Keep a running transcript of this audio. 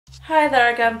Hi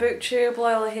there again, BookTube,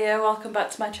 Lola here, welcome back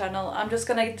to my channel. I'm just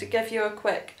going to give you a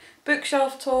quick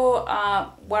bookshelf tour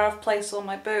where I've placed all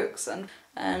my books and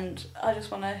I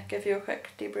just want to give you a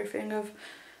quick debriefing of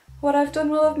what I've done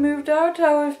while I've moved out,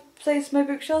 how I've placed my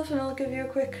bookshelf, and I'll give you a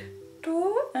quick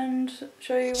tour and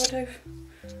show you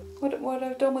what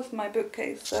I've done with my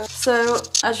bookcase. So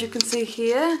as you can see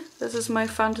here, this is my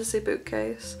fantasy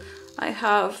bookcase. I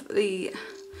have the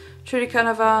Trudy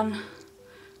Canavan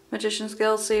Magician's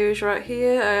Guild series right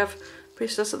here. I have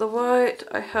Priestess of the White,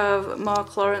 I have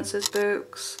Mark Lawrence's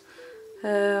books,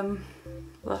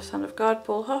 Last Hand of God,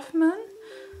 Paul Hoffman,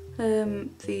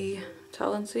 the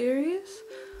Talon series.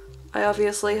 I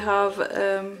obviously have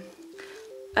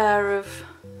Heir of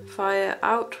Fire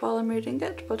out while I'm reading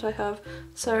it, but I have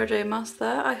Sarah J Maas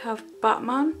there. I have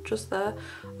Batman just there.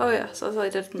 Oh yes, as I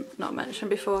did not mention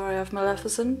before, I have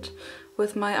Maleficent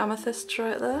with my amethysts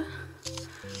right there.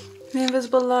 The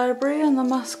Invisible Library and the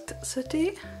Masked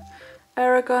City,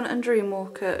 Aragon and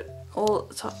Dreamwalker all at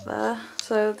the top there.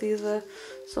 So these are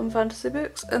some fantasy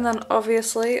books. And then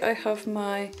obviously I have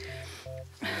my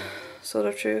Sword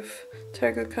of Truth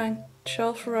Terry Goodkind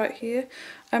shelf right here.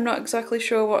 I'm not exactly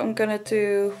sure what I'm gonna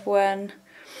do when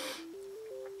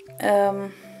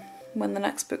the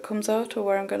next book comes out or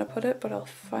where I'm gonna put it, but I'll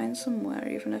find somewhere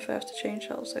even if I have to change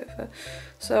shelves over.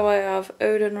 So I have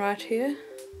Odin right here.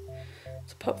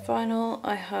 It's a pop vinyl.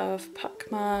 I have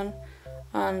Pac-Man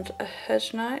and a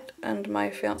Hedge Knight, and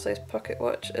my fiance's pocket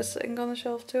watch is sitting on the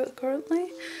shelf too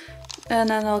currently.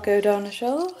 And then I'll go down a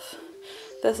shelf.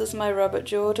 This is my Robert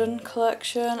Jordan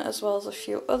collection, as well as a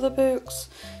few other books.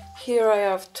 Here I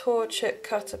have Torchic,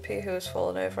 Caterpie who has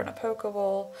fallen over in a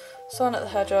Pokeball, Sonic the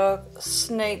Hedgehog,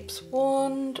 Snape's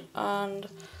wand, and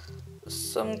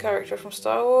some character from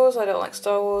Star Wars. I don't like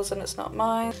Star Wars and it's not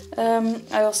mine.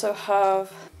 I also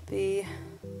have the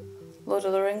Lord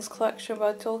of the Rings collection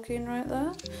by Tolkien right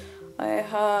there. I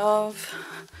have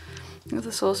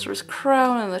the Sorcerer's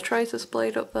Crown and the Traitor's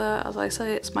Blade up there. As I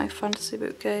say, it's my fantasy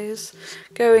bookcase.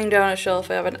 Going down a shelf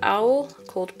I have an owl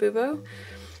called Bubo.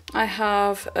 I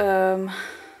have Joe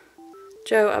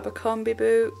Abercrombie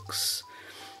books.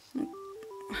 And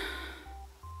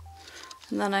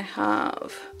then I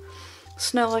have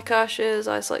Snow Like Ashes,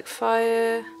 Ice Like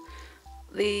Fire,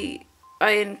 the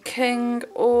Iron King,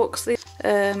 Orcs, the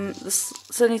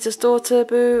Sun Eater's Daughter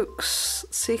books,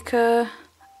 Seeker,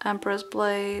 Emperor's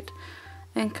Blade,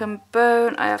 Ink and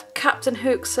Bone. I have Captain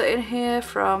Hook sitting here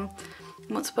from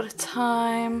Once Upon a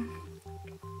Time,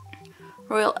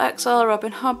 Royal Exile,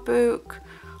 Robin Hood book,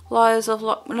 Liars of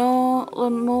Lochmore,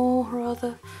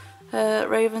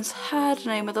 Raven's Head,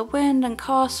 Name of the Wind, and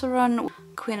Carceran,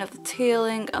 Queen of the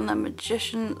Tealing, and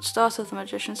the start of the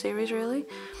Magician series really.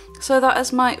 So that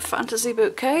is my fantasy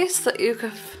bookcase that you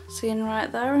have seen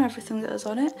right there and everything that is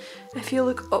on it. If you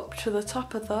look up to the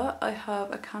top of that, I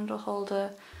have a candle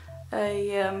holder,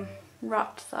 a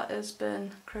rat that has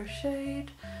been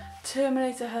crocheted,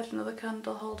 Terminator head, another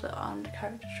candle holder, and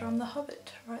characters from The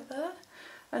Hobbit right there.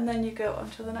 And then you go on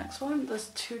to the next one. There's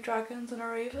two dragons and a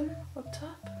raven up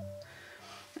top.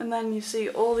 And then you see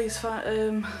all these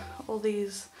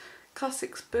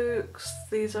classics books.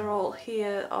 These are all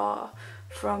here are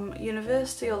from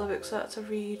university, all the books I had to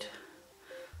read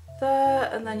there.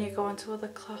 And then you go on to other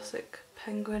classic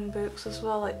Penguin books as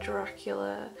well, like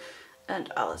Dracula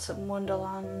and Alice in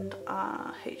Wonderland,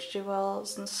 H.G.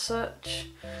 Wells and such.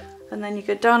 And then you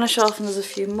go down a shelf and there's a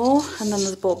few more, and then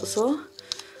there's Bulbasaur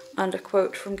and a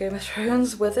quote from Game of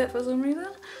Thrones with it for some reason.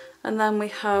 And then we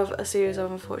have a series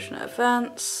of unfortunate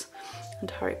events,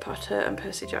 and Harry Potter and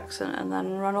Percy Jackson, and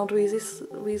then Ronald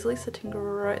Weasley sitting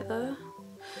right there.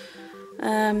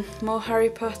 More Harry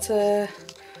Potter,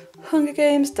 Hunger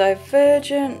Games,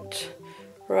 Divergent,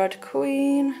 Red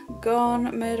Queen,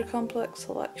 Gone, Murder Complex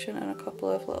selection, and a couple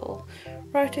of little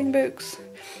writing books.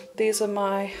 These are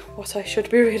my what I should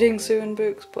be reading soon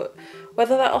books, but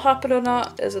whether that'll happen or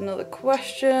not is another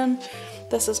question.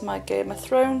 This is my Game of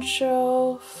Thrones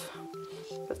shelf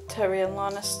with Tyrion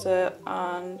Lannister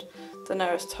and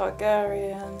Daenerys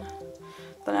Targaryen.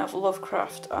 Then I have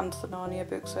Lovecraft and the Narnia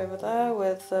books over there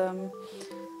with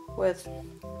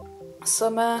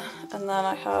Summer, and then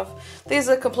I have, these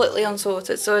are completely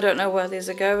unsorted so I don't know where these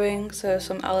are going, so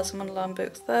some Alice in Wonderland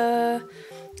books there,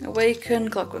 Awaken,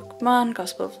 Clockwork Man,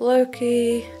 Gospel of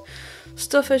Loki,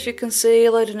 stuff as you can see,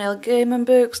 a load of Neil Gaiman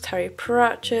books, Terry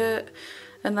Pratchett,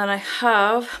 And then I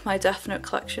have my Death Note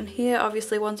collection here.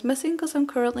 Obviously one's missing because I'm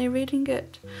currently reading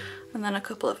it. And then a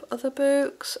couple of other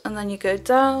books. And then you go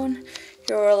down,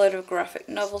 here are a load of graphic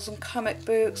novels and comic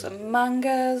books and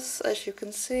mangas, as you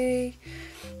can see.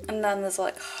 And then there's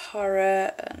like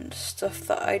horror and stuff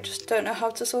that I just don't know how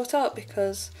to sort out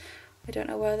because I don't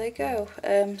know where they go.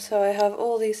 So I have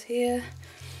all these here.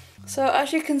 So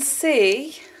as you can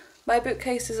see, my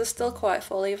bookcases are still quite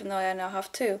full even though I now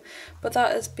have two. But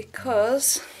that is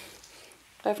because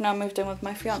I've now moved in with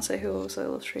my fiance who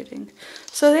also loves reading.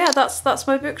 So yeah, that's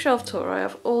my bookshelf tour. I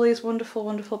have all these wonderful,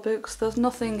 wonderful books. There's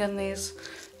nothing in these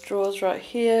drawers right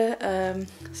here.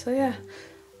 So yeah,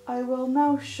 I will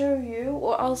now show you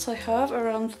what else I have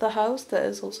around the house that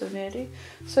is also nerdy.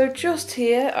 So just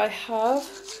here I have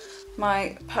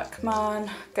my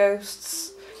Pac-Man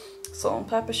Ghosts salt and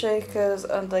pepper shakers,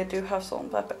 and they do have salt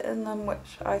and pepper in them,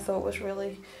 which I thought was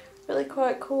really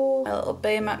quite cool. My little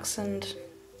Baymax and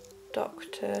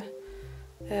Doctor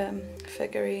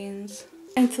figurines.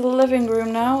 Into the living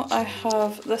room now, I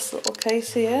have this little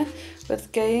case here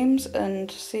with games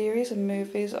and series and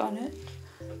movies on it.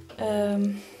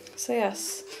 So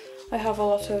yes, I have a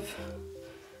lot of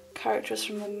characters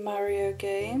from the Mario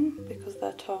game because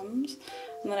they're Toms.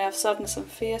 And then I have Sadness and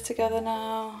Fear together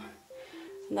now.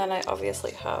 And then I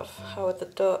obviously have Howard the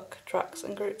Duck, Drax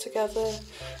and Groot together.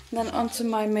 And then onto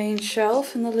my main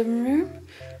shelf in the living room,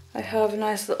 I have a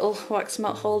nice little wax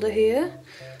melt holder here.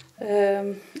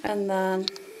 And then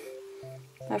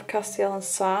I have Castiel and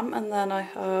Sam, and then I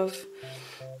have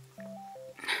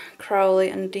Crowley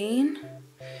and Dean.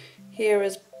 Here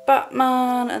is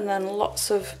Batman, and then lots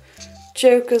of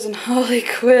Jokers and Harley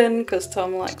Quinn, because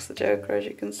Tom likes the Joker, as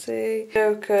you can see.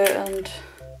 Joker and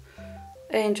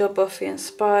Angel, Buffy and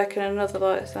Spike, and another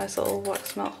nice little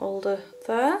wax melt holder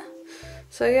there.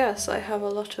 So yes, I have a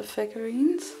lot of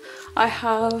figurines. I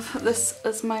have this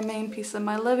as my main piece in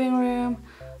my living room,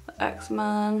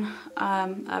 X-Men.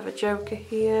 I have a Joker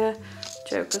here,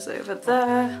 Joker's over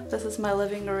there. This is my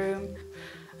living room.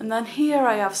 And then here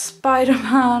I have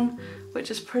Spider-Man,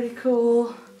 which is pretty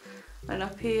cool. And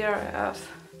up here I have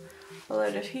a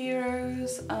load of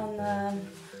heroes, and then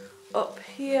up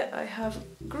here I have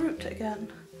Groot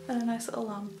again, and a nice little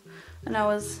lamp, and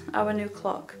our new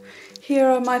clock. Here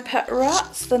are my pet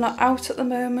rats. They're not out at the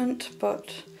moment,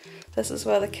 but this is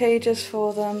where the cage is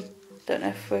for them. Don't know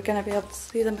if we're going to be able to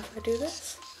see them if I do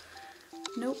this.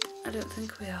 Nope, I don't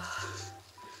think we are.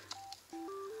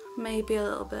 Maybe a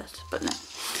little bit, but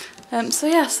no. So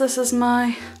yes, this is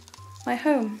my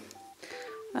home.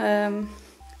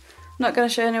 Not going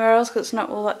to show anywhere else because it's not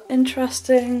all that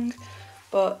interesting,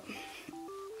 but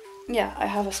yeah, I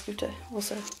have a scooter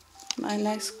also, my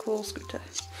nice cool scooter.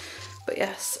 But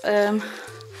yes,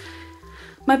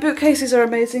 my bookcases are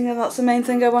amazing, and that's the main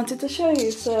thing I wanted to show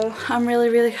you. So I'm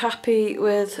really happy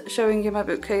with showing you my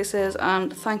bookcases,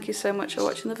 and thank you so much for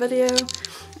watching the video.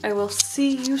 I will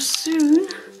see you soon.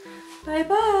 Bye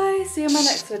bye, see you in my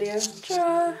next video.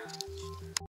 Ta-ra!